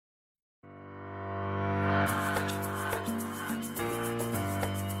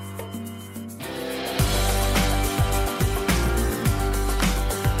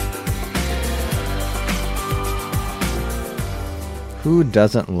Who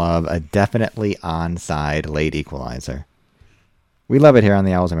doesn't love a definitely onside late equalizer? We love it here on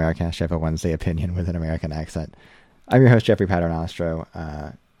the Owls Americast. You have a Wednesday opinion with an American accent. I'm your host, Jeffrey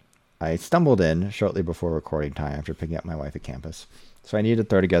Paternostro. I stumbled in shortly before recording time after picking up my wife at campus, so I needed to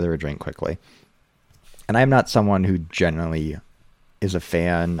throw together a drink quickly. And I'm not someone who generally is a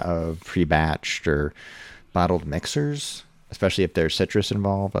fan of pre-batched or bottled mixers, especially if there's citrus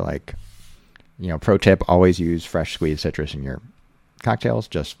involved. But pro tip, always use fresh squeezed citrus in your cocktails.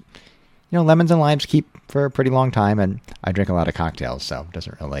 Just, lemons and limes keep for a pretty long time, and I drink a lot of cocktails, so it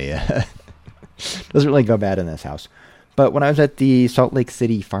doesn't really go bad in this house. But when I was at the Salt Lake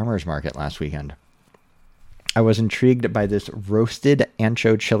City Farmers Market last weekend, I was intrigued by this roasted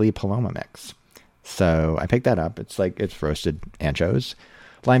ancho chili paloma mix. So I picked that up. It's roasted anchos,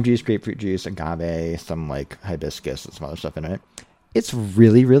 lime juice, grapefruit juice, agave, some hibiscus and some other stuff in it. It's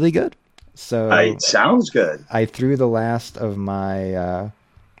really, really good. So it sounds good. I threw the last of my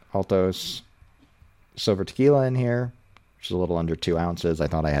Altos silver tequila in here, which is a little under 2 ounces. I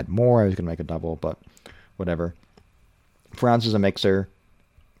thought I had more. I was going to make a double, but whatever. 4 ounces of mixer,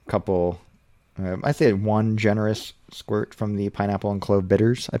 couple, I say 1 generous squirt from the pineapple and clove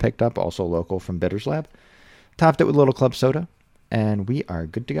bitters I picked up, also local from Bitters Lab. Topped it with a little club soda, and we are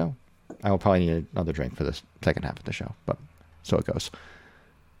good to go. I will probably need another drink for this second half of the show, but so it goes.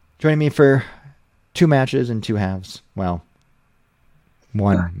 Joining me for 2 matches and 2 halves. Well,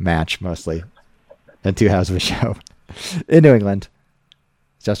 1 match mostly, and 2 halves of a show. In New England,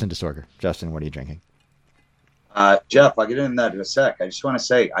 Justin DeSorger. Justin, what are you drinking? Jeff, I'll get into that in a sec. I just want to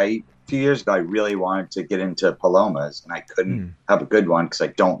say, a few years ago, I really wanted to get into Palomas, and I couldn't have a good one because I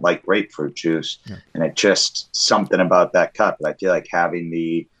don't like grapefruit juice. Yeah. And it just something about that cup. I feel like having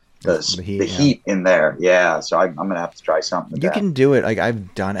the heat in there. Yeah, so I'm going to have to try something with that. You can do it.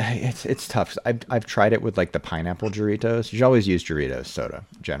 I've done it. It's tough. I've tried it with the pineapple Doritos. You should always use Doritos soda,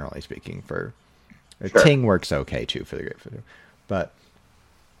 generally speaking. Sure. Ting works okay, too, for the grapefruit. But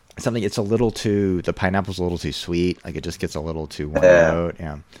it's a little too, the pineapple's a little too sweet. It just gets a little too one note.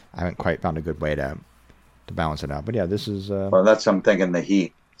 Yeah. I haven't quite found a good way to balance it out. But yeah, this is... well, that's what I'm thinking, the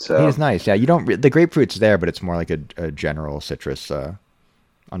heat. So. Heat is nice. Yeah, the grapefruit's there, but it's more like a general citrus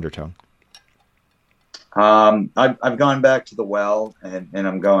undertone. I've gone back to the well, and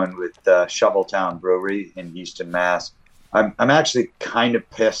I'm going with Shoveltown Brewery in Houston, Mass. I'm actually kind of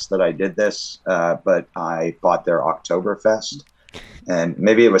pissed that I did this, but I bought their Oktoberfest. And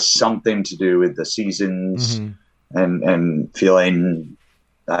maybe it was something to do with the seasons and feeling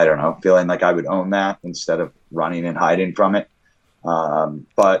like I would own that instead of running and hiding from it.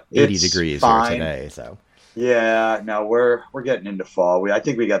 But 80 degrees here today, so. Yeah, no, we're getting into fall. I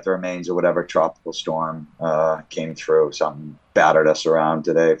think we got the remains of whatever tropical storm came through. Something battered us around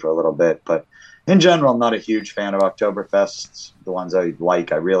today for a little bit. But in general, I'm not a huge fan of Oktoberfests. The ones I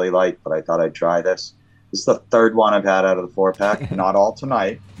really like, but I thought I'd try this. This is the 3rd one I've had out of the 4-pack. Not all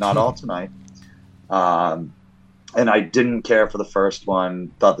tonight. And I didn't care for the first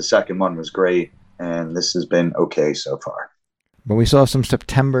one. Thought the second one was great. And this has been okay so far. But we still have some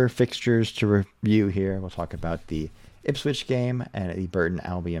September fixtures to review here. We'll talk about the Ipswich game and the Burton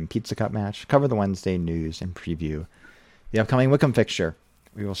Albion Pizza Cup match. Cover the Wednesday news and preview the upcoming Wickham fixture.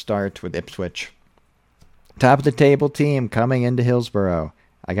 We will start with Ipswich. Top of the table team coming into Hillsborough.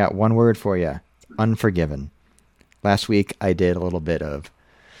 I got one word for you. Unforgiven. Last week I did a little bit of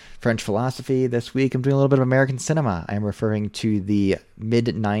French philosophy. This week I'm doing a little bit of American cinema. I'm referring to the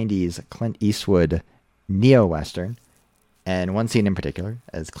mid-90s Clint Eastwood neo-western, and one scene in particular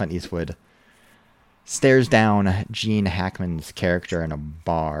as Clint Eastwood stares down Gene Hackman's character in a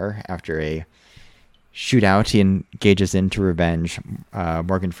bar after a shootout. He engages in to avenge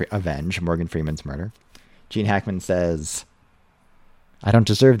Morgan Freeman's murder. Gene Hackman says, "I don't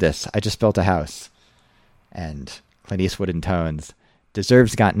deserve this. I just built a house." And Clint Eastwood intones,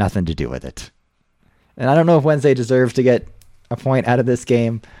 "Deserves got nothing to do with it." And I don't know if Wednesday deserves to get a point out of this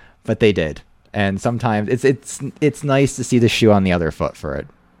game, but they did. And sometimes it's nice to see the shoe on the other foot for a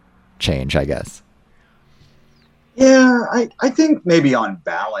change, I guess. Yeah, I think maybe on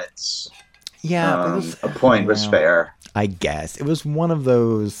balance, a point was fair. I guess. It was one of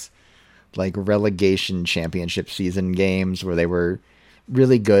those relegation championship season games where they were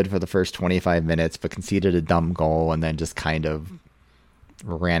really good for the first 25 minutes, but conceded a dumb goal and then just kind of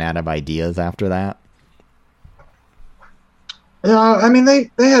ran out of ideas after that. Yeah, I mean, they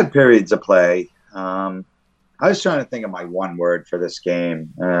had periods of play. I was trying to think of my one word for this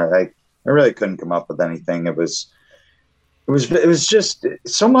game. I really couldn't come up with anything. It was just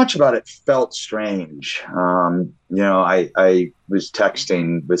so much about it felt strange. I was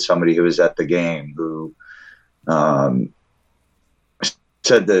texting with somebody who was at the game who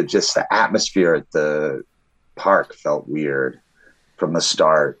said that just the atmosphere at the park felt weird from the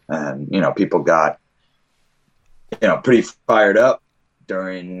start, and people got pretty fired up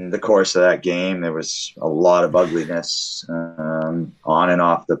during the course of that game. There was a lot of ugliness on and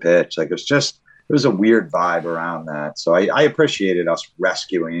off the pitch. Like it was a weird vibe around that. So I appreciated us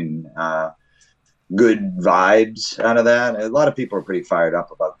rescuing good vibes out of that. A lot of people are pretty fired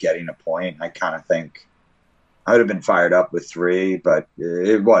up about getting a point. I kind of think I would have been fired up with 3, but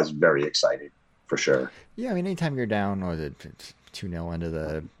it was very exciting for sure. Yeah, I mean, anytime you're down, was it 2-0 into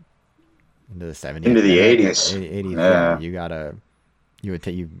the 70s, into the 80s, 80s, yeah.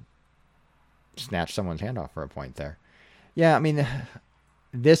 You snatch someone's hand off for a point there. Yeah, I mean,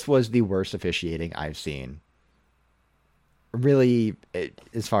 this was the worst officiating I've seen, really,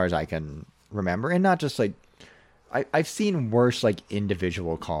 as far as I can remember, and not just like I've seen worse like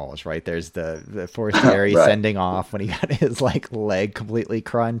individual calls. Right, there's the Forestieri right. sending off when he got his like leg completely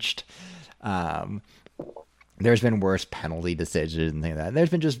crunched. There's been worse penalty decisions and things like that. There's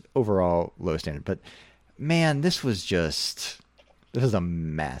been just overall low standard, but man, this was a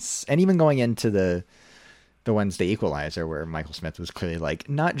mess. And even going into the Wednesday equalizer, where Michael Smith was clearly like,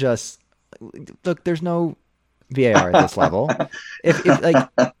 not just look, there's no VAR at this level. If like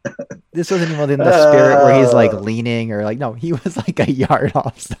this wasn't even within the spirit where he's like leaning or like, no, he was like a yard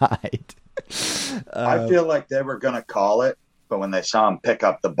offside. I feel like they were gonna call it, but when they saw him pick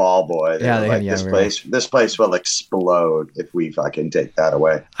up the ball boy, they were like, this place will explode if we fucking take that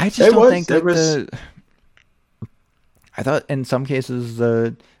away. I just don't think that I thought in some cases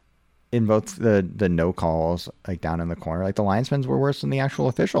in both the no calls, like down in the corner, like the linesmen were worse than the actual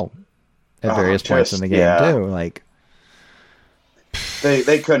official at various points in the game too. Like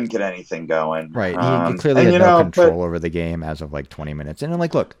they couldn't get anything going. Right. He clearly had no control over the game as of like 20 minutes. And I'm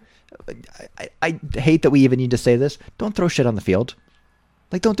like, look, I hate that we even need to say this. Don't throw shit on the field.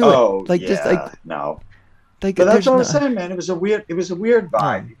 Like, don't do it. Like, just like no. Like, but that's what I'm saying, man. It was a weird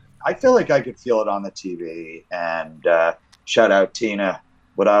vibe. I feel like I could feel it on the TV. And shout out Tina,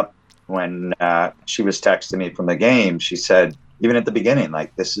 what up? When she was texting me from the game, she said, even at the beginning,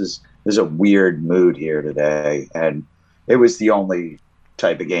 like there's a weird mood here today, and it was the only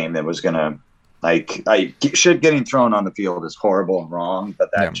type of game that was gonna shit getting thrown on the field is horrible and wrong, but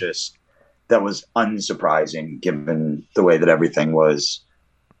that was unsurprising given the way that everything was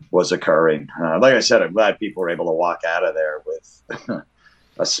occurring. Like I said, I'm glad people were able to walk out of there with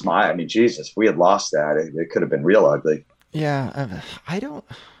a smile. I mean, Jesus, if we had lost that, it could have been real ugly. Yeah, I don't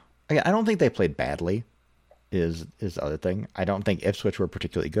think they played badly. Is the other thing. I don't think Ipswich were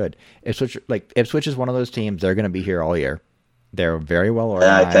particularly good. Ipswich is one of those teams. They're going to be here all year. They're very well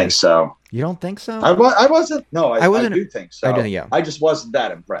organized. I think so. You don't think so? I wasn't. No, I do think so. I just wasn't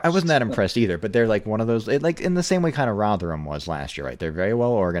that impressed. I wasn't that impressed either. But they're like one of those, like in the same way kind of Rotherham was last year, right? They're very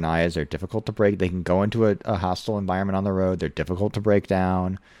well organized. They're difficult to break. They can go into a hostile environment on the road. They're difficult to break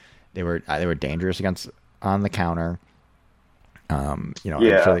down. They were dangerous on the counter.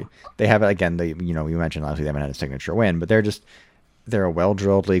 Actually, they have again. We mentioned last week they haven't had a signature win, but they're a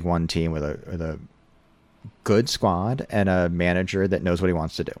well-drilled League One team with a good squad and a manager that knows what he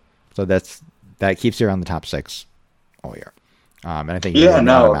wants to do. So that keeps you around the top 6 all year. And I think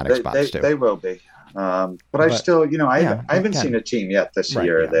automatic spots too. They will be. But I still, I haven't seen a team yet this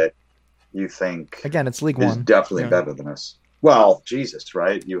year that you think again it's League One is definitely better than us. Well, Jesus,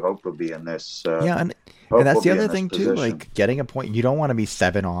 right? You hope we'll be in this. And that's the other thing too. Like getting a point, you don't want to be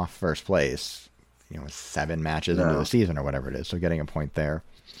 7 off first place. With 7 matches into the season or whatever it is. So getting a point there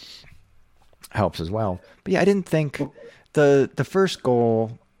helps as well. But yeah, I didn't think the first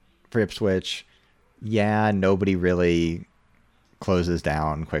goal for Ipswich. Yeah, nobody really closes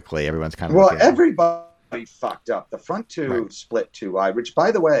down quickly. Everyone's kind of everybody fucked up. The front two split too wide. Which,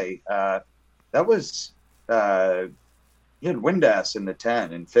 by the way, that was. You had Windass in the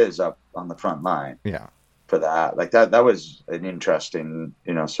 10 and Fizz up on the front line. Yeah. For that. Like that was an interesting,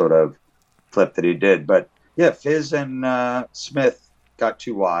 sort of flip that he did. But yeah, Fizz and Smith got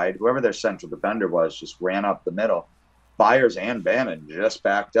too wide. Whoever their central defender was just ran up the middle. Byers and Bannon just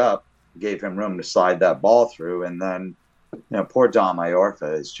backed up, gave him room to slide that ball through. And then, poor Dom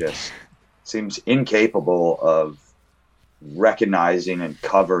Iorfa seems incapable of recognizing and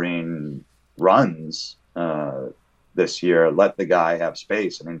covering runs this year. Let the guy have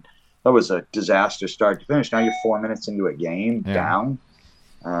space. I mean, that was a disaster start to finish. Now you're 4 minutes into a game down.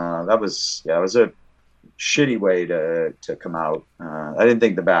 That was a shitty way to come out. I didn't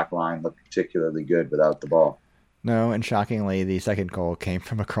think the back line looked particularly good without the ball. No, and shockingly, the second goal came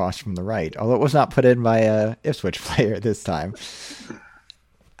from across from the right, although it was not put in by a Ipswich player this time.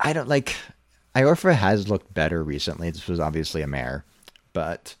 I don't like. Iorfa has looked better recently. This was obviously a mare,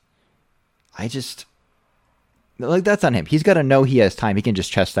 but I just like that's on him. He's got to know he has time. He can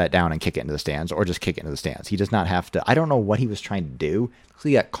just chest that down and kick it into the stands, or just kick it into the stands. He does not have to. I don't know what he was trying to do.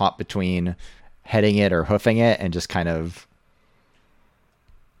 He got caught between heading it or hoofing it, and just kind of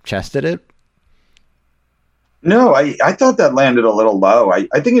chested it. No, I thought that landed a little low. I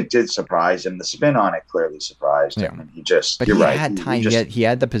think it did surprise him. The spin on it clearly surprised him. And he just, but you're he right. Had time. He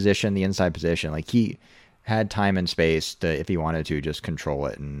had the position, the inside position. Like he had time and space to, if he wanted to, just control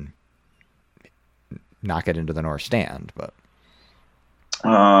it and knock it into the north stand. But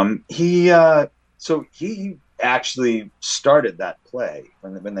he actually started that play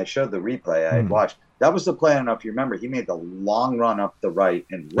when they showed the replay. I had watched. That was the play. I don't know if you remember. He made the long run up the right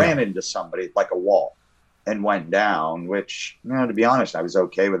and ran into somebody like a wall and went down, which, to be honest, I was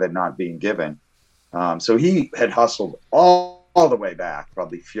okay with it not being given. So he had hustled all the way back,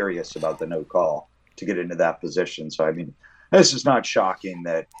 probably furious about the no call to get into that position. So, I mean, this is not shocking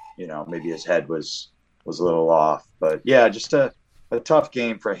that, maybe his head was a little off. But, yeah, just a tough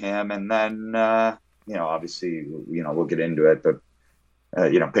game for him. And then, obviously, we'll get into it. But,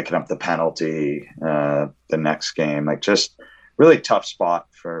 picking up the penalty the next game, like just really tough spot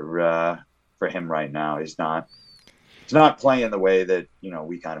for him right now. He's not playing the way that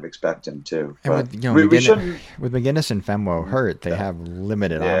we kind of expect him to. And with McGinnis and Femwo hurt, they have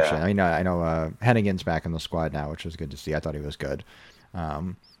limited option. I know Hennigan's back in the squad now, which was good to see. I thought he was good.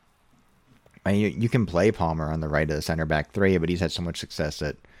 You can play Palmer on the right of the center back three, but he's had so much success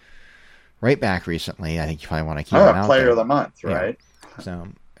at right back recently. I think you probably want to keep him out player there. of the month, right? Yeah. So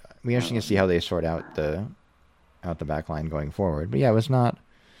it'll be interesting to see how they sort out the back line going forward. But yeah, it was not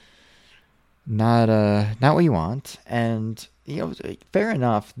what you want. And fair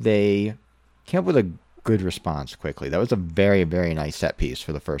enough, they came up with a good response quickly. That was a very, very nice set piece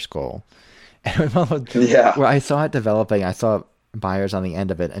for the first goal. And where I saw it developing, I saw Byers on the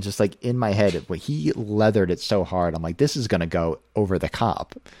end of it, and just like in my head, he leathered it so hard. I'm like, this is gonna go over the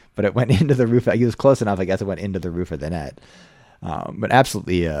cop, but it went into the roof. He was close enough. I guess it went into the roof of the net. But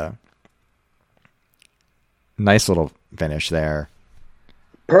absolutely nice little finish there.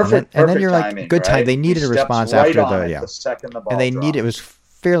 Perfect. And then you're timing, like, good time. Right? They needed a response right after the second the ball and they dropped. needed it was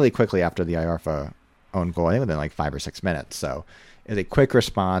fairly quickly after the Iarfa own goal. I think within like 5 or 6 minutes. So it was a quick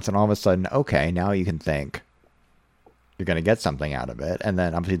response, and all of a sudden, okay, now you can think you're going to get something out of it. And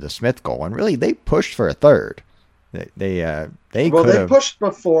then obviously the Smith goal, and really they pushed for a third. They pushed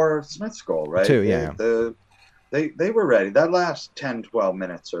before Smith's goal, right? Too, yeah. They were ready. That last 10, 12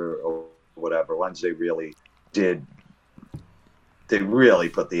 minutes or whatever, once they really did. They really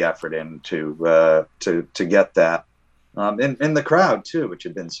put the effort in to get that. And the crowd, too, which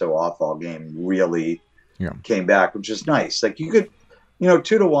had been so off all game, really came back, which is nice. Like you could,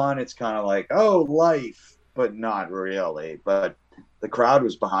 2-1, it's kind of like, oh, life, but not really. But the crowd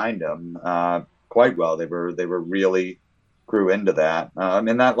was behind them quite well. They were really grew into that.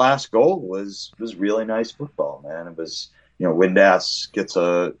 And that last goal was really nice football, man. It was, Windass gets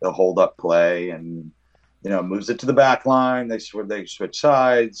a hold up play and, moves it to the back line. They switch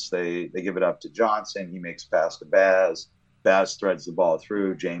sides. They give it up to Johnson. He makes a pass to Baz. Baz threads the ball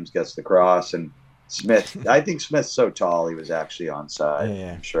through. James gets the cross. And Smith, I think Smith's so tall he was actually onside.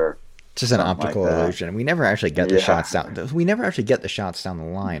 Yeah. I'm sure. Just an optical illusion. We never actually get the shots down. We never actually get the shots down the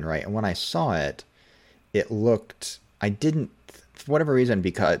line, right? And when I saw it, it looked. I didn't, for whatever reason,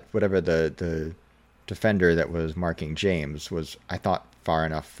 because whatever the defender that was marking James was, I thought, far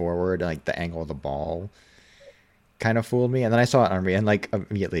enough forward, like the angle of the ball kind of fooled me. And then I saw it on and like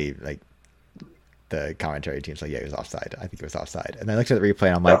immediately, like the commentary team's like, yeah, he was offside. I think he was offside. And then I looked at the replay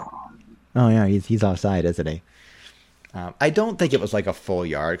and I'm like, oh yeah, he's offside, isn't he? I don't think it was like a full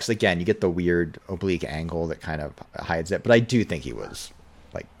yard because again, you get the weird oblique angle that kind of hides it. But I do think he was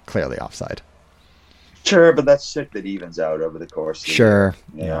like clearly offside. Sure, but that's shit that evens out over the course of the year.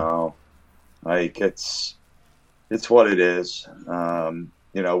 You know, like it's what it is.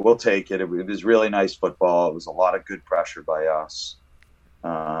 We'll take it. It was really nice football. It was a lot of good pressure by us.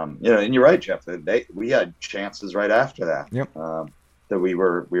 And you're right, Jeff. We had chances right after that. Yep. That we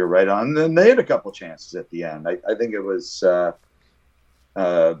were right on. And then they had a couple chances at the end. I think it was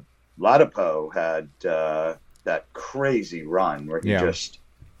Ladapo had that crazy run where he just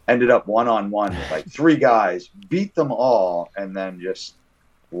ended up one-on-one with like three guys, beat them all, and then just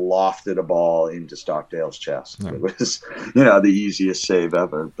lofted a ball into Stockdale's chest. Yeah. It was, the easiest save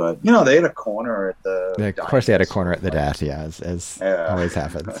ever. But, they had a corner at the... Of course they had a corner at the DAS, as always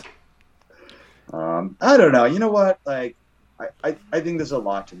happens. I don't know. You know what? Like, I think there's a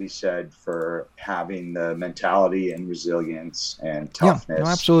lot to be said for having the mentality and resilience and toughness.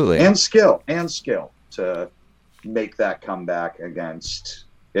 absolutely. And skill to make that comeback against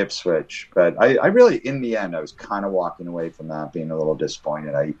Ipswich. But I really, in the end, I was kind of walking away from that being a little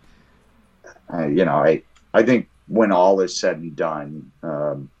disappointed. I think when all is said and done,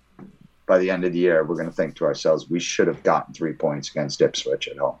 by the end of the year, we're going to think to ourselves, we should have gotten 3 points against Ipswich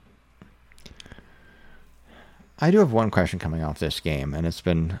at home. I do have one question coming off this game, and it's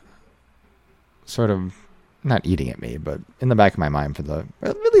been sort of not eating at me, but in the back of my mind for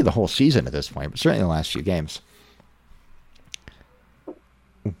really the whole season at this point, but certainly the last few games.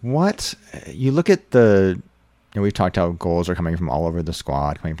 What you look at we've talked how goals are coming from all over the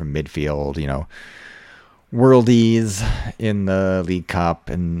squad, coming from midfield, worldies in the League Cup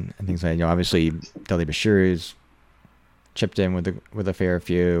and things like that. Obviously Deli Bashir's chipped in with a fair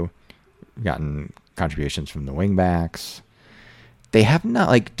few, gotten contributions from the wing backs. They have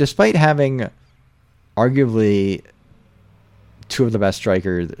not, despite having arguably two of the best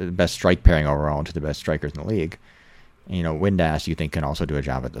strikers, best strike pairing overall, and two of the best strikers in the league. Windass, you think, can also do a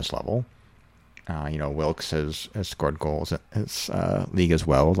job at this level. Wilkes has scored goals at his league as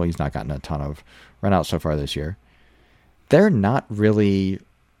well, although he's not gotten a ton of run-outs so far this year. They're not really...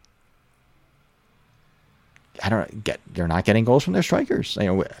 they're not getting goals from their strikers.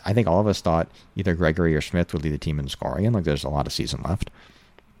 I think all of us thought either Gregory or Smith would lead the team in scoring, and there's a lot of season left.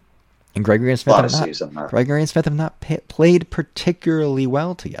 And Gregory and Smith have not played particularly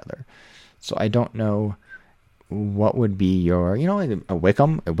well together. So I don't know what would be your, a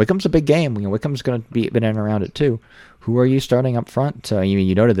Wickham. Wickham's a big game. Wickham's going to be in and around it too. Who are you starting up front?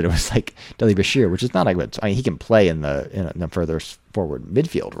 You noted that it was Deli Bashir, which is not a good. He can play in the further forward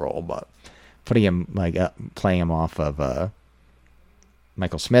midfield role, but putting him playing him off of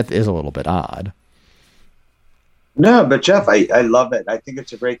Michael Smith is a little bit odd. No, but Jeff, I love it. I think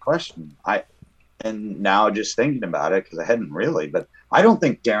it's a great question. And now just thinking about it, because I hadn't really, but I don't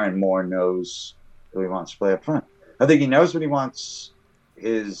think Darren Moore knows who he wants to play up front. I think he knows what he wants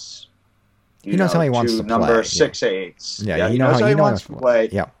his. He knows how he wants to number play. 6'8". Yeah, he knows how he wants to play.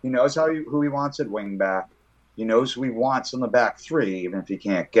 Yeah. He knows who he wants at wing back. He knows who he wants on the back three, even if he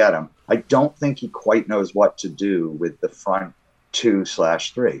can't get him. I don't think he quite knows what to do with the front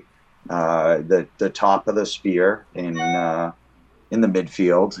 2/3. The top of the spear in the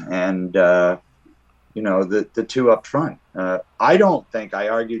midfield, and the two up front. I don't think, I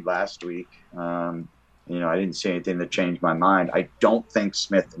argued last week. I didn't see anything that changed my mind. I don't think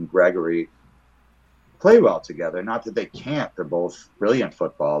Smith and Gregory play well together. Not that they can't. They're both brilliant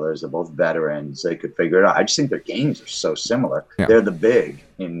footballers. They're both veterans. They could figure it out. I just think their games are so similar. Yeah. They're the big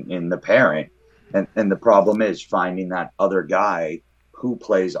in the pairing, and the problem is finding that other guy who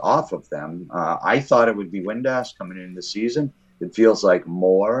plays off of them. I thought it would be Windass coming into the season. It feels like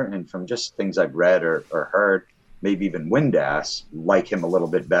more, and from just things I've read or heard, maybe even Windass like him a little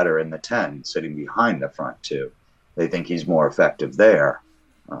bit better in the 10, sitting behind the front two. They think he's more effective there.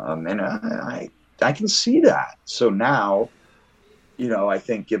 And I can see that. So now, I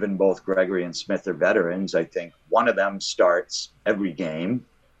think given both Gregory and Smith are veterans, I think one of them starts every game,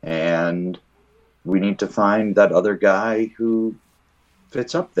 and we need to find that other guy who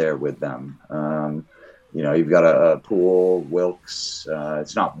fits up there with them. You've got a Poole, Wilkes.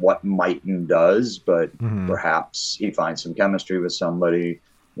 It's not what Mighton does, but perhaps he finds some chemistry with somebody.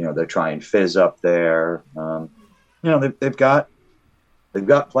 They're trying Fizz up there. They've got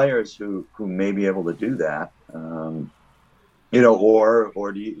players who may be able to do that. Or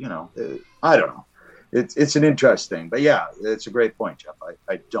do you, I don't know. It's an interesting, but yeah, it's a great point, Jeff.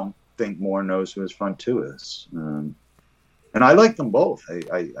 I don't think Moore knows who his front two is. And I like them both.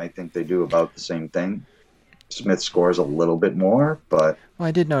 I think they do about the same thing. Smith scores a little bit more, but... Well,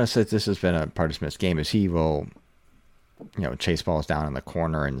 I did notice that this has been a part of Smith's game, is he will, chase balls down in the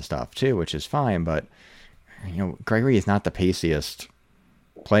corner and stuff too, which is fine, but, Gregory is not the paciest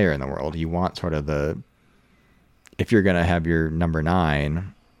player in the world. You want sort of if you're going to have your number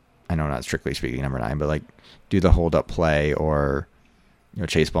 9, I know not strictly speaking number 9, but do the hold-up play or,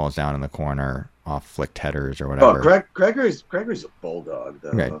 chase balls down in the corner, off flicked headers or whatever. Oh, Gregory's a bulldog,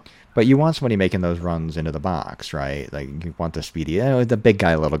 though. Right. But you want somebody making those runs into the box, right? You want the speedy. The big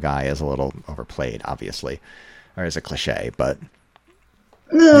guy, little guy is a little overplayed, obviously, or is a cliche. But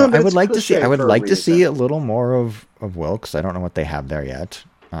I would like to see. I would like to see a little more of Wilkes. I don't know what they have there yet,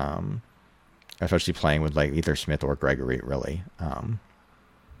 especially playing with either Smith or Gregory, really.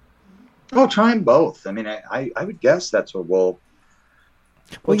 Try them both. I mean, I would guess that's what we'll.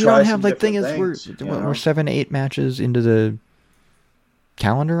 Well, you don't have thing is we're 7-8 matches into the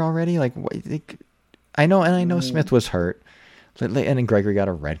calendar already. I know Smith was hurt, and then Gregory got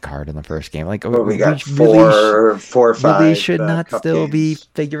a red card in the first game. We got four or five. Really should not still be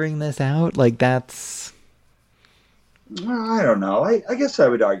figuring this out. That's I don't know. I guess I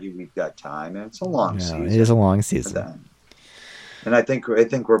would argue we've got time, and it's a long No, it is a season. long season. And I think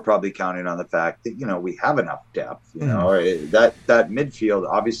we're probably counting on the fact that we have enough depth. That midfield,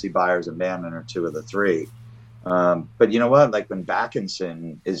 obviously Byers and Bannon are two of the three. But you know what? Like when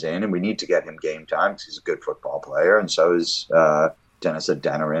Backinson is in, and we need to get him game time because he's a good football player, and so is Dennis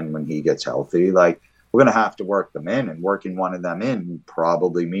Adeniran when he gets healthy. Like we're going to have to work them in, and working one of them in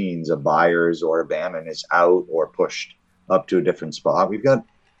probably means a Byers or a Bannon is out or pushed up to a different spot. We've got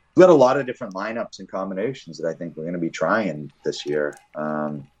a lot of different lineups and combinations that I think we're going to be trying this year.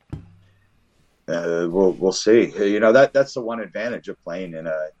 We'll see. That's the one advantage of playing in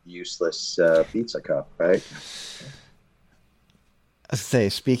a useless pizza cup, right? I say,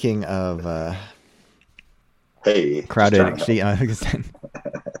 speaking of Hey, crowded, speaking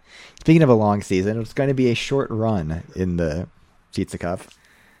of a long season, it's going to be a short run in the Pizza Cup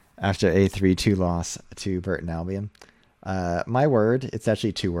after a 3-2 loss to Burton Albion. My word, it's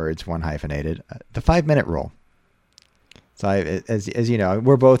actually 2 words, one hyphenated. The 5-minute rule. So as you know,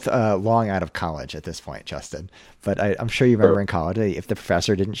 we're both long out of college at this point, Justin. But I'm sure you remember in college, if the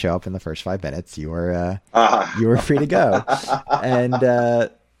professor didn't show up in the first 5 minutes, you were free to go. And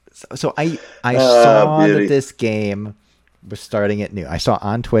so I saw that this game was starting at noon. I saw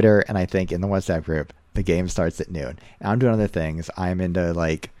on Twitter and I think in the WhatsApp group the game starts at noon. And I'm doing other things. I'm into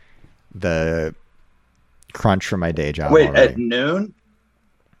like the crunch for my day job. Wait, already. at noon?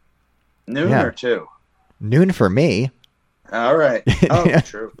 Noon or 2? Noon for me. All right. Oh, yeah.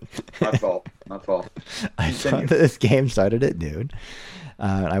 True. My fault. I saw that this game started at noon.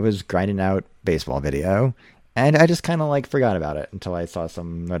 I was grinding out baseball video, and I just kind of like forgot about it until I saw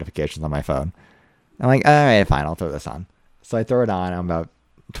some notifications on my phone. I'm like, all right, fine, I'll throw this on. So I throw it on. I'm about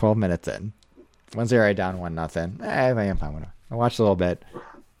 12 minutes in. 1-0 down, 1-0. I'm fine. I watched a little bit.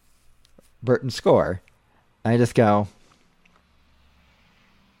 Burton score. I just go,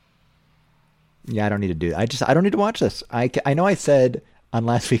 yeah, I don't need to do that. I don't need to watch this. I know I said on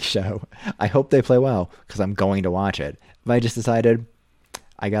last week's show, I hope they play well because I'm going to watch it. But I just decided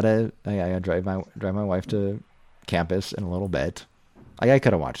I gotta drive my wife to campus in a little bit. Like I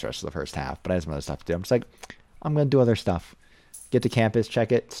could have watched the rest of the first half, but I had some other stuff to do. I'm just like, I'm gonna do other stuff. Get to campus,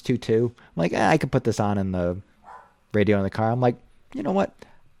 check it. It's 2-2. I'm like, I could put this on in the radio in the car. I'm like, you know what?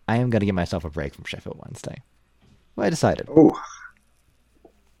 I am gonna give myself a break from Sheffield Wednesday. Well, I decided. Oh.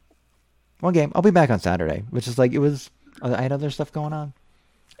 One game. I'll be back on Saturday, which is like I had other stuff going on,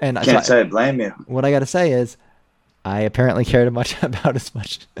 and Can't say I blame you. What I got to say is, I apparently cared about as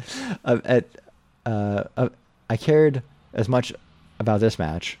much I cared as much about this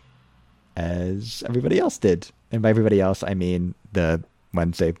match as everybody else did, and by everybody else I mean the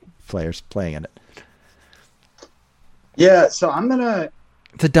Wednesday players playing in it. Yeah, so I'm gonna.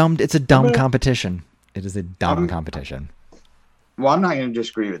 It's a dumb competition. It is a dumb competition. Well, I'm not going to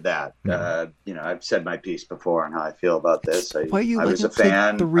disagree with that. No. I've said my piece before on how I feel about this. I was a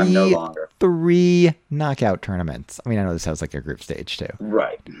fan. I'm no longer. 3 knockout tournaments. I mean, I know this has like a group stage too.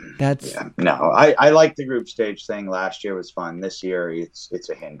 Right. No. I like the group stage thing. Last year was fun. This year it's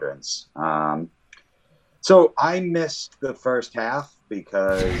a hindrance. So I missed the first half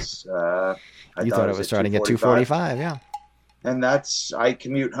because I thought it was starting at 2:45. Yeah. And I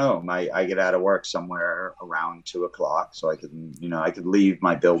commute home. I get out of work somewhere around 2:00, so I could leave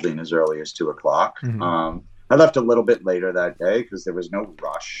my building as early as 2:00. Mm-hmm. I left a little bit later that day because there was no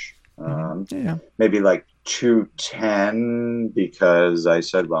rush. Maybe like 2:10 because I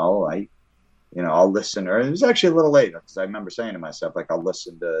said, well, I'll listen. Or it was actually a little later because I remember saying to myself, like, I'll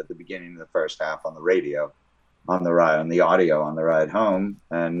listen to the beginning of the first half on the radio, on the audio on the ride home,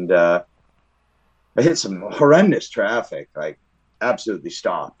 and. I hit some horrendous traffic, like absolutely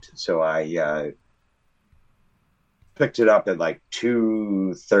stopped. So I picked it up at like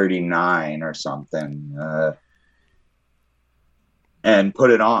 2:39 or something and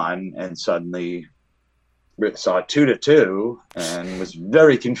put it on and suddenly saw 2-2 and was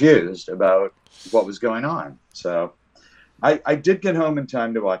very confused about what was going on. So I did get home in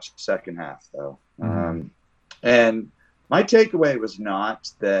time to watch the second half, though. Mm-hmm. And my takeaway was not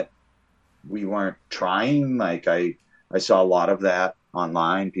that we weren't trying. Like I saw a lot of that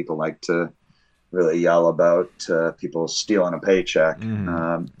online. People like to really yell about people stealing a paycheck.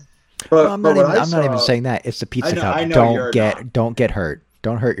 Mm. I'm not even saying that. It's the Pizza Cup. Don't get hurt.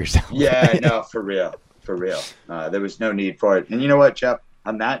 Don't hurt yourself. Yeah, no, for real. There was no need for it. And you know what, Jeff?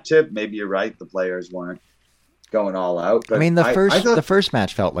 On that tip, maybe you're right. The players weren't going all out. But I mean, the first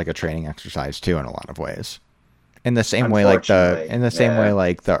match felt like a training exercise too, in a lot of ways. In the same way, like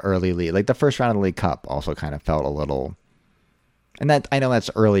the early league, like the first round of the League Cup, also kind of felt a little. And that I know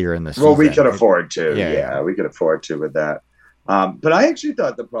that's earlier in the season. Well, we could afford to. Yeah. We could afford to with that. But I actually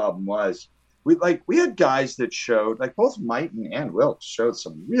thought the problem was we had guys that showed, like both Mighton and Wilkes showed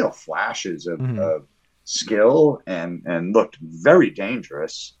some real flashes of skill and looked very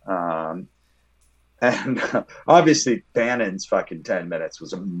dangerous. And obviously Bannon's fucking 10 minutes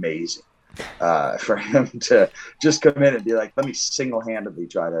was amazing for him to just come in and be like, let me single-handedly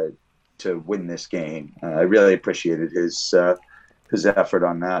try to win this game. I really appreciated his effort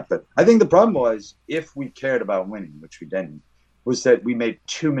on that. But I think the problem was, if we cared about winning, which we didn't, was that we made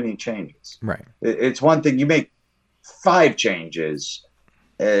too many changes. Right. It's one thing you make 5 changes.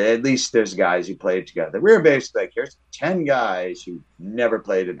 At least there's guys who played together. We were basically like, here's 10 guys who never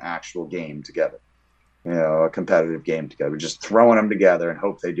played an actual game together, a competitive game together. We're just throwing them together and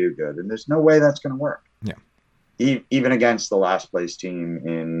hope they do good. And there's no way that's going to work. Yeah. Even against the last place team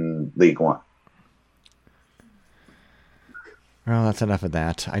in League One. Well, that's enough of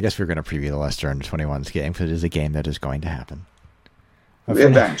that. I guess we're going to preview the Leicester Under-21s game because it is a game that is going to happen.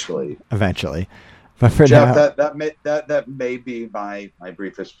 Eventually. But for Jeff, now, that may be my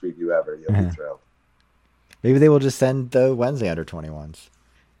briefest preview ever. You'll be thrilled. Maybe they will just send the Wednesday Under-21s,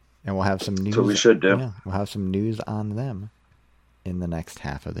 and we'll have some news. That's what we should do. Yeah, we'll have some news on them in the next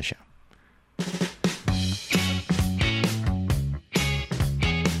half of the show.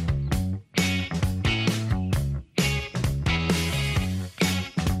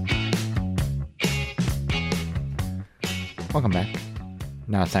 Welcome back.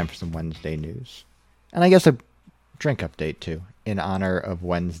 Now it's time for some Wednesday news. And I guess a drink update, too, in honor of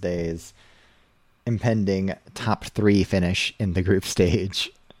Wednesday's impending top 3 finish in the group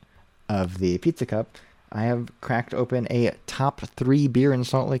stage of the Pizza Cup. I have cracked open a top 3 beer in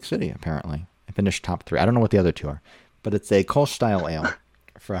Salt Lake City, apparently. I finished top 3. I don't know what the other 2 are, but it's a Kolsch-style ale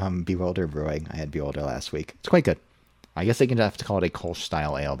from Bewilder Brewing. I had Bewilder last week. It's quite good. I guess they can have to call it a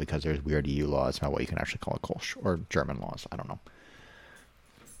Kolsch-style ale because there's weird EU laws about what you can actually call a Kolsch, or German laws. I don't know.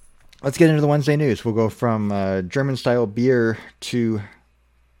 Let's get into the Wednesday news. We'll go from German-style beer to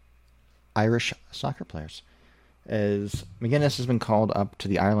Irish soccer players. As McGuinness has been called up to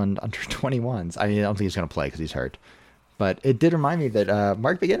the Ireland Under-21s. I don't think he's going to play because he's hurt. But it did remind me that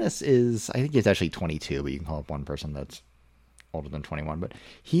Mark McGuinness is, I think he's actually 22, but you can call up one person that's older than 21. But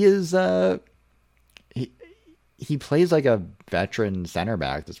he is, he plays like a veteran center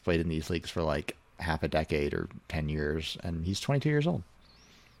back that's played in these leagues for like half a decade or 10 years, and he's 22 years old.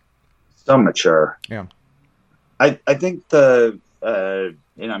 So mature. Yeah. I think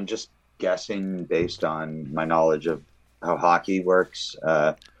I'm just guessing based on my knowledge of how hockey works.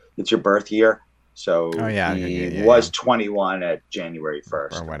 It's your birth year. So he was 21 at January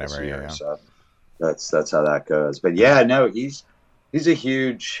 1st. Or whatever, yeah. So that's how that goes. But yeah, no, he's a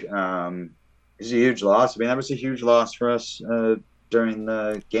huge loss. I mean, that was a huge loss for us during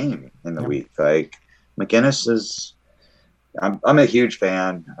the game in the week. Like, McGuinness is... I'm a huge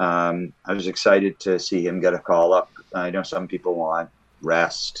fan. I was excited to see him get a call up. I know some people want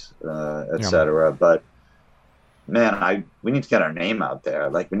rest, etc. But man, we need to get our name out there.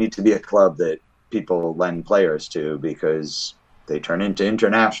 Like, we need to be a club that people lend players to because they turn into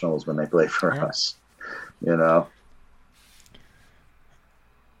internationals when they play for us. I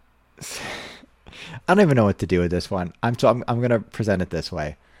don't even know what to do with this one. I'm going to present it this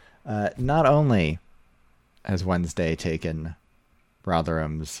way. Not only has Wednesday taken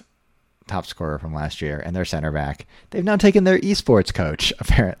Rotherham's top scorer from last year and their center back, they've now taken their esports coach,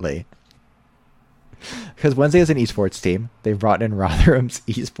 apparently. Because Wednesday is an esports team. They've brought in Rotherham's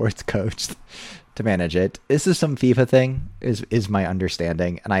esports coach to manage it. This is some FIFA thing, is my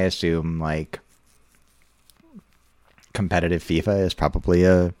understanding. And I assume, like, competitive FIFA is probably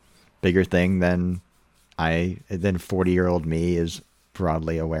a bigger thing than 40-year-old me is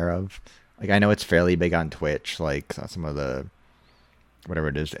broadly aware of. Like, I know it's fairly big on Twitch. Like, some of the, whatever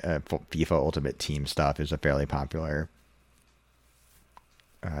it is, FIFA Ultimate Team stuff is a fairly popular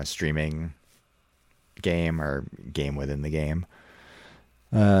streaming game or game within the game.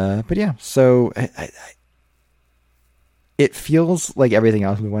 But yeah, so it feels like everything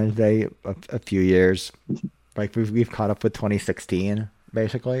else with Wednesday a few years. Like, we've caught up with 2016,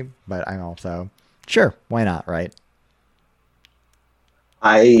 basically. But I'm also, sure, why not, right?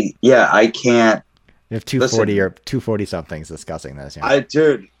 I can't. You have 240 or 240 somethings discussing this.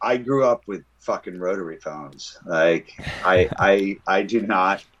 I grew up with fucking rotary phones. Like, I do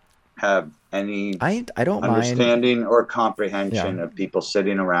not have any I don't understanding or comprehension of people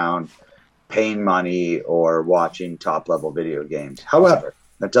sitting around paying money or watching top level video games. However,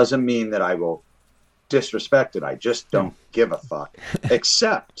 that doesn't mean that I will disrespect it. I just don't give a fuck.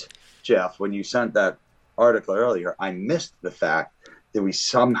 Except, Jeff, when you sent that article earlier, I missed the fact that we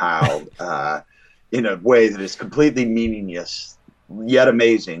somehow, in a way that is completely meaningless, yet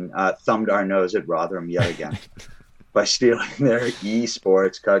amazing, thumbed our nose at Rotherham yet again by stealing their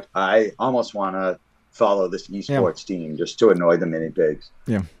esports coach. I almost want to follow this esports team just to annoy the mini pigs.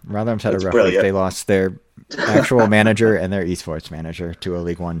 Yeah, Rotherham's had a rough week. They lost their actual manager and their esports manager to a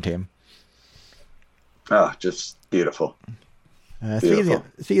League One team. Oh, just beautiful. Speaking of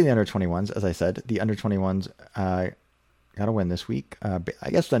the under-21s, as I said, the under-21s got a win this week. I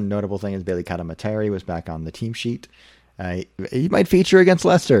guess the notable thing is Bailey Katamateri was back on the team sheet. He might feature against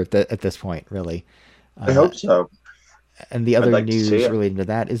Leicester at this point, really. I hope so. And the other news relating to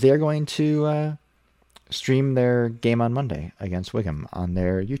that is they're going to stream their game on Monday against Wigan on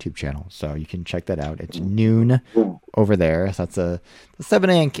their YouTube channel. So you can check that out. It's noon over there. So that's a 7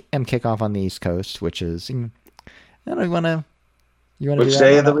 a.m. kickoff on the East Coast, which is, I don't know, you want to do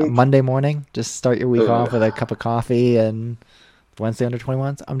that on Monday morning? Just start your week off with a cup of coffee and Wednesday under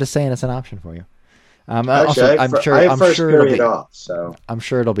 21s? I'm just saying it's an option for you. I'm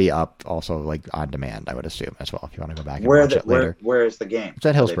sure it'll be up also like on demand, I would assume, as well, if you want to go back and watch it later. Where is the game? It's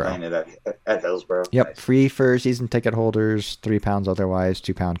at Hillsborough. At Hillsborough. Yep, nice. Free for season ticket holders, £3 otherwise,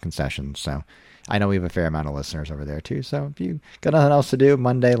 £2 concessions. So I know we have a fair amount of listeners over there too. So if you got nothing else to do,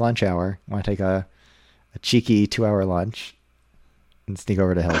 Monday lunch hour, want to take a cheeky 2-hour lunch and sneak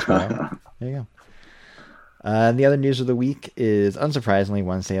over to Hillsborough. There you go. The other news of the week is, unsurprisingly,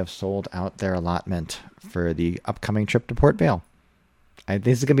 Wednesday have sold out their allotment for the upcoming trip to Port Vale.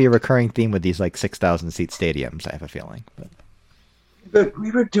 This is going to be a recurring theme with these like 6,000 seat stadiums, I have a feeling. But we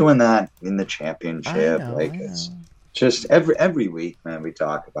were doing that in the championship. It's just every week, man, we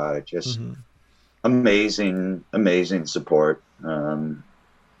talk about it. Just amazing support.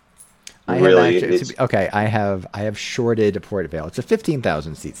 I have shorted Port Vale. It's a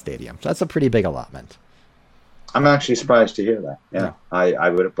 15,000 seat stadium, so that's a pretty big allotment. I'm actually surprised to hear that. Yeah. I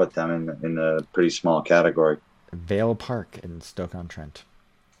would have put them in a pretty small category. Vale Park in Stoke-on-Trent.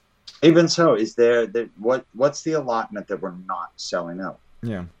 Even so, is what's the allotment that we're not selling out?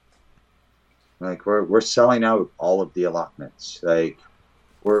 Yeah. Like we're selling out all of the allotments. Like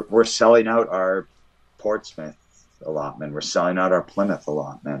we're selling out our Portsmouth allotment. We're selling out our Plymouth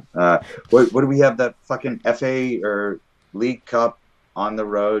allotment. What do we have, that fucking FA or League Cup on the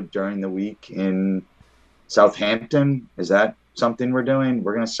road during the week in Southampton? Is that something we're doing?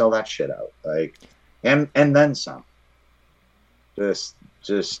 We're gonna sell that shit out, like, and then some. Just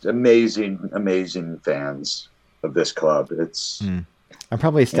amazing fans of this club. It's. I'm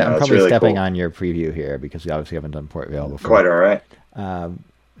probably stepping on your preview here because we obviously haven't done Port Vale before. Quite all right.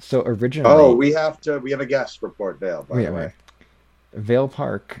 So originally, we have a guest for Port Vale. By the way, Vale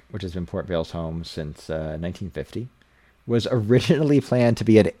Park, which has been Port Vale's home since 1950, was originally planned to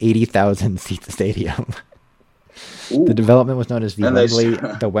be an 80,000 seat stadium. The development was known as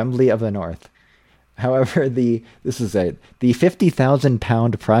the Wembley of the North. However, the 50,000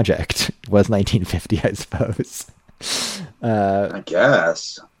 pound project was 1950, I suppose. I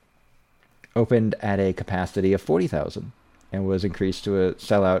guess. Opened at a capacity of 40,000 and was increased to a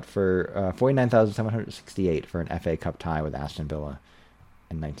sellout for 49,768 for an FA Cup tie with Aston Villa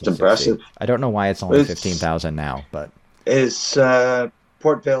in 1960. It's impressive. I don't know why it's only 15,000 now, but is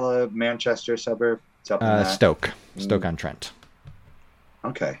Port Vale a Manchester suburb? Stoke-on-Trent.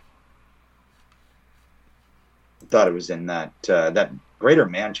 Okay. I thought it was in that Greater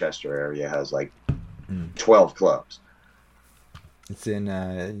Manchester area has like 12 clubs. It's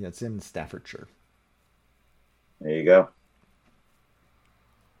in Staffordshire. There you go.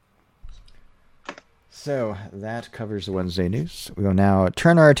 So that covers the Wednesday news. We will now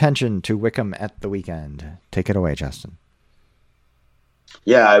turn our attention to Wycombe at the weekend. Take it away, Justin.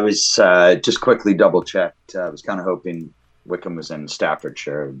 Yeah, I was just quickly double-checked. I was kind of hoping Wycombe was in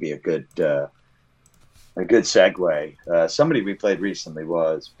Staffordshire. It would be a good segue. Somebody we played recently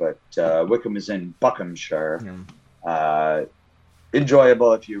was, but Wycombe is in Buckinghamshire.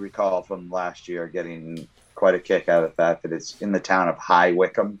 Enjoyable, if you recall from last year, getting quite a kick out of the fact that it's in the town of High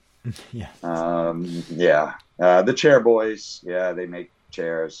Wycombe. Yeah. The Chair Boys, they make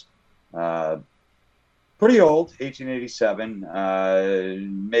chairs. Pretty old,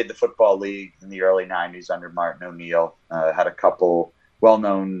 1887. Made the Football League in the early 90s under Martin O'Neill. Had a couple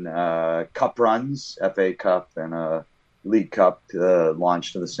well-known cup runs, FA Cup and a League Cup,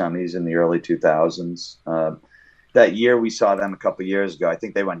 launched to the semis in the early 2000s. That year we saw them a couple years ago. I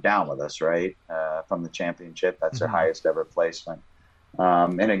think they went down with us, right? From the championship. That's their highest ever placement.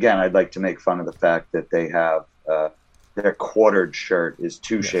 And again, I'd like to make fun of the fact that they have their quartered shirt is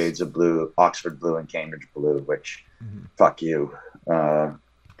two shades of blue, Oxford blue and Cambridge blue, which fuck you.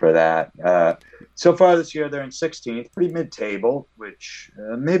 for that. So far this year, they're in 16th, pretty mid-table, which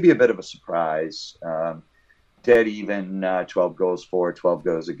may be a bit of a surprise. Dead even, 12 goals for, 12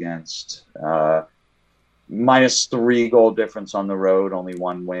 goals against. -3 goal difference on the road, only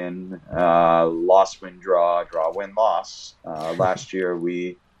 1 win. Loss, win, draw, win, loss. Last year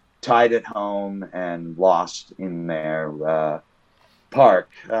we tied at home and lost in their park.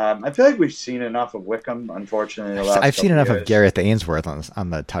 I feel like we've seen enough of Wickham, unfortunately. I've seen enough of Gareth Ainsworth on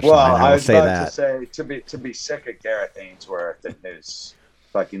the touchline. Well, I will say that. To say to be sick of Gareth Ainsworth and his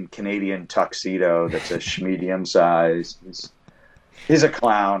fucking Canadian tuxedo that's a medium size. He's a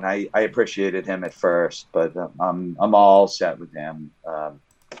clown. I appreciated him at first, but I'm all set with him.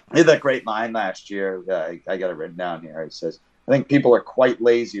 He had that great line last year. I got it written down here. He says, "I think people are quite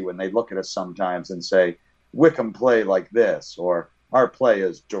lazy when they look at us sometimes and say Wickham play like this or our play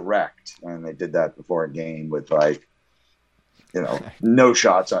is direct." And they did that before a game with no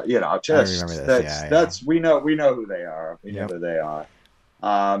shots. That's we know who they are. We know who they are.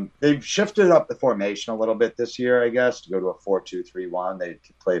 They've shifted up the formation a little bit this year, I guess, to go to a 4-2-3-1. They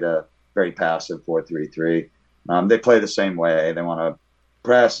played a very passive 4-3-3. They play the same way. They want to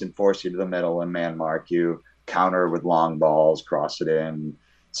press and force you to the middle and man mark you, counter with long balls, cross it in,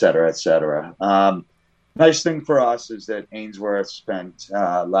 et cetera, et cetera. Nice thing for us is that Ainsworth spent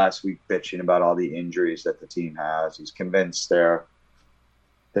last week bitching about all the injuries that the team has. He's convinced they're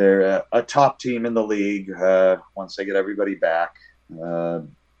a top team in the league once they get everybody back.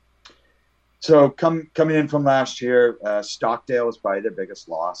 So coming in from last year, Stockdale was probably their biggest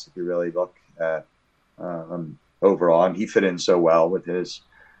loss if you really look at overall, and he fit in so well with his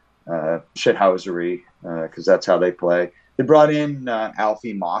shithousery because that's how they play. They brought in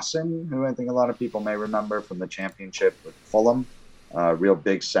Alfie Mawson, who I think a lot of people may remember from the championship with Fulham, real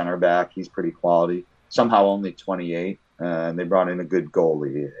big center back. He's pretty quality. Somehow only 28, and they brought in a good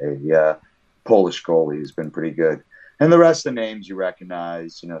goalie, a Polish goalie who's been pretty good. And the rest of the names you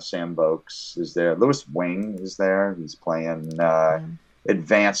recognize, Sam Vokes is there. Lewis Wing is there. He's playing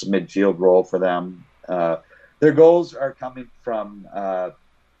advanced midfield role for them. Their goals are coming from,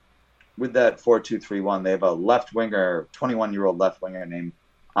 with that 4-2-3-1, they have a left winger, 21-year-old left winger named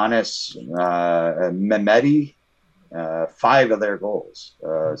Anis Mehmedi. 5 of their goals.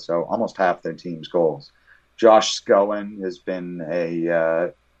 So almost half their team's goals. Josh Scowen has been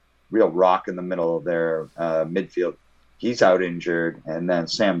a real rock in the middle of their midfield. He's out injured, and then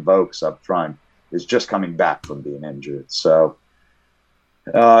Sam Vokes up front is just coming back from being injured. So,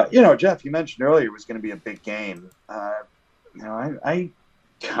 Jeff, you mentioned earlier it was going to be a big game. I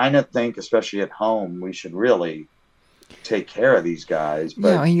kind of think, especially at home, we should really take care of these guys.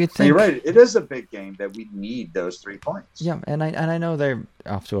 But you'd think, you're right; it is a big game that we need those 3 points. Yeah, and I know they're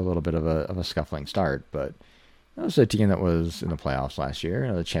off to a little bit of a scuffling start, but it was a team that was in the playoffs last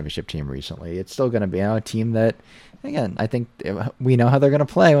year, the championship team recently. It's still going to be a team that, again, I think we know how they're going to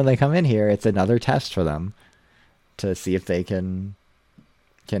play when they come in here. It's another test for them to see if they can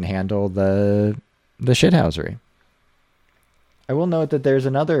handle the shithousery. I will note that there's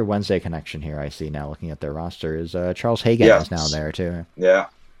another Wednesday connection here I see now looking at their roster. Is Charles Hagan is now there too. Yeah,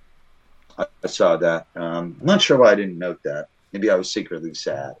 I saw that. I'm not sure why I didn't note that. Maybe I was secretly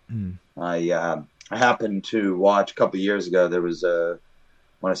sad. I happened to watch a couple of years ago. There was I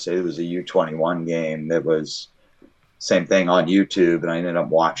want to say it was a U21 game that was same thing on YouTube, and I ended up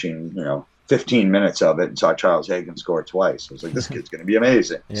watching 15 minutes of it and saw Charles Hagan score twice. I was like, this kid's going to be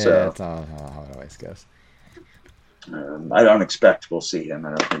amazing. Yeah, so, that's how it always goes. I don't expect we'll see him. I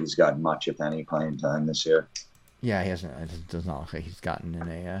don't think he's gotten much, if any, playing time this year. Yeah, he hasn't. It does not look like he's gotten in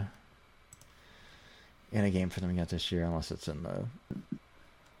a game for them yet this year, unless it's in the.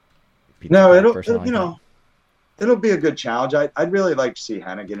 No, it'll be a good challenge. I'd really like to see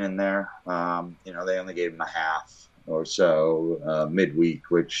Hennigan in there. They only gave him a half or so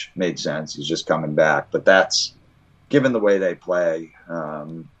midweek, which made sense. He's just coming back, but that's given the way they play.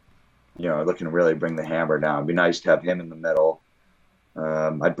 Looking to really bring the hammer down. It'd be nice to have him in the middle.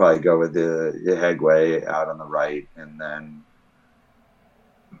 I'd probably go with the Hegway out on the right, and then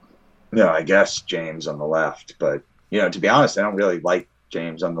I guess James on the left. But to be honest, I don't really like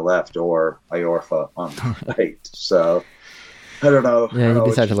James on the left or Iorfa on the right. So I don't know. Yeah, you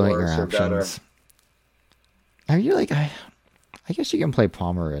decide to limit your options. Are you I guess you can play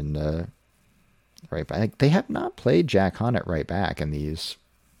Palmer and right back. They have not played Jack Hunt at right back in these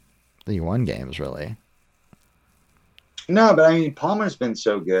one games, really. No, but I mean Palmer's been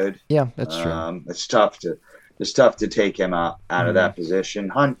so good. Yeah, that's true. It's tough to take him out of that position.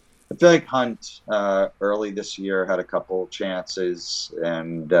 Hunt. I feel like Hunt early this year had a couple chances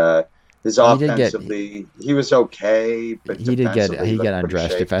and His He did get offensively, he was okay, but he did get defensively, he got looked pretty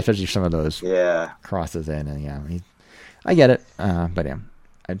undressed, shaky. especially some of those Yeah, crosses in, and yeah, I get it, but yeah,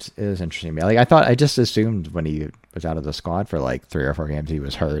 it is interesting to me. Like I just assumed when he was out of the squad for like 3 or 4 games he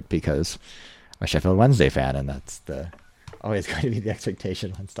was hurt because I'm a Sheffield Wednesday fan, and that's always going to be the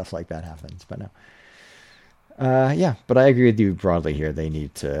expectation when stuff like that happens. But no, yeah, but I agree with you broadly here. They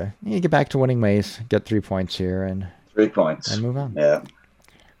need to get back to winning ways, get 3 points here, and 3 points. and move on. Yeah.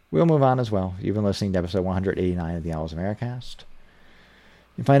 We'll move on as well. You've been listening to episode 189 of the Owls Americast.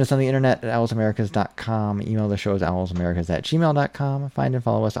 You can find us on the internet at owlsamericas.com. Email the show as owlsamericas@gmail.com. Find and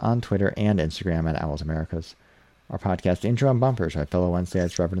follow us on Twitter and Instagram at owlsamericas. Our podcast intro and bumpers are fellow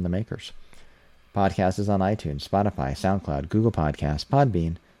Wednesdayites Reverend and the Makers. Podcast is on iTunes, Spotify, SoundCloud, Google Podcasts,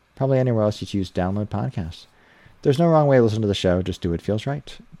 Podbean, probably anywhere else you choose to download podcasts. There's no wrong way to listen to the show, just do what feels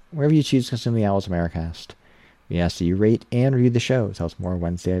right. Wherever you choose to consume the Owls Americast, we ask that you rate and review the show. It helps more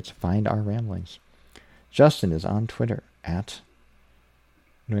Wednesdayites find our ramblings. Justin is on Twitter at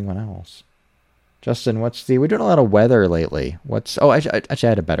New England Owls. Justin, we're doing a lot of weather lately. Actually, I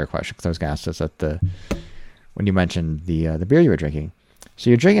had a better question because I was going to ask this when you mentioned the beer you were drinking. So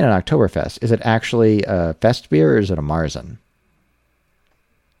you're drinking an Oktoberfest. Is it actually a Fest beer or is it a Marzen?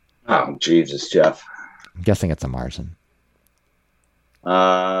 Oh, Jesus, Jeff. I'm guessing it's a Marzen.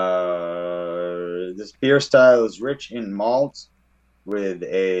 This beer style is rich in malt with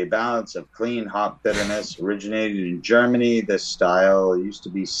a balance of clean hop bitterness. Originated in Germany, this style used to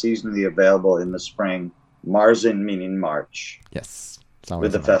be seasonally available in the spring. Marzen meaning March. Yes.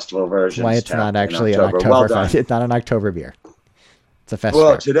 With the festival version. Why it's not actually an Oktoberfest. Well, it's not an October beer. It's a fest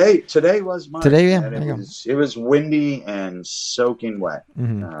beer. Today was March. Today, yeah. It was windy and soaking wet.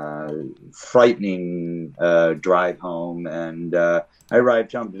 Mm-hmm. Frightening drive home. And I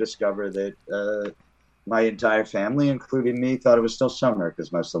arrived home to discover that my entire family, including me, thought it was still summer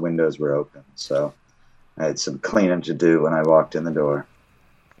because most of the windows were open. So I had some cleaning to do when I walked in the door.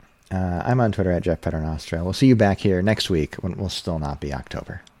 I'm on Twitter at Jeff Paternostra. We'll see you back here next week when it will still not be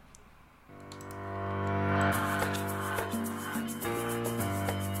October.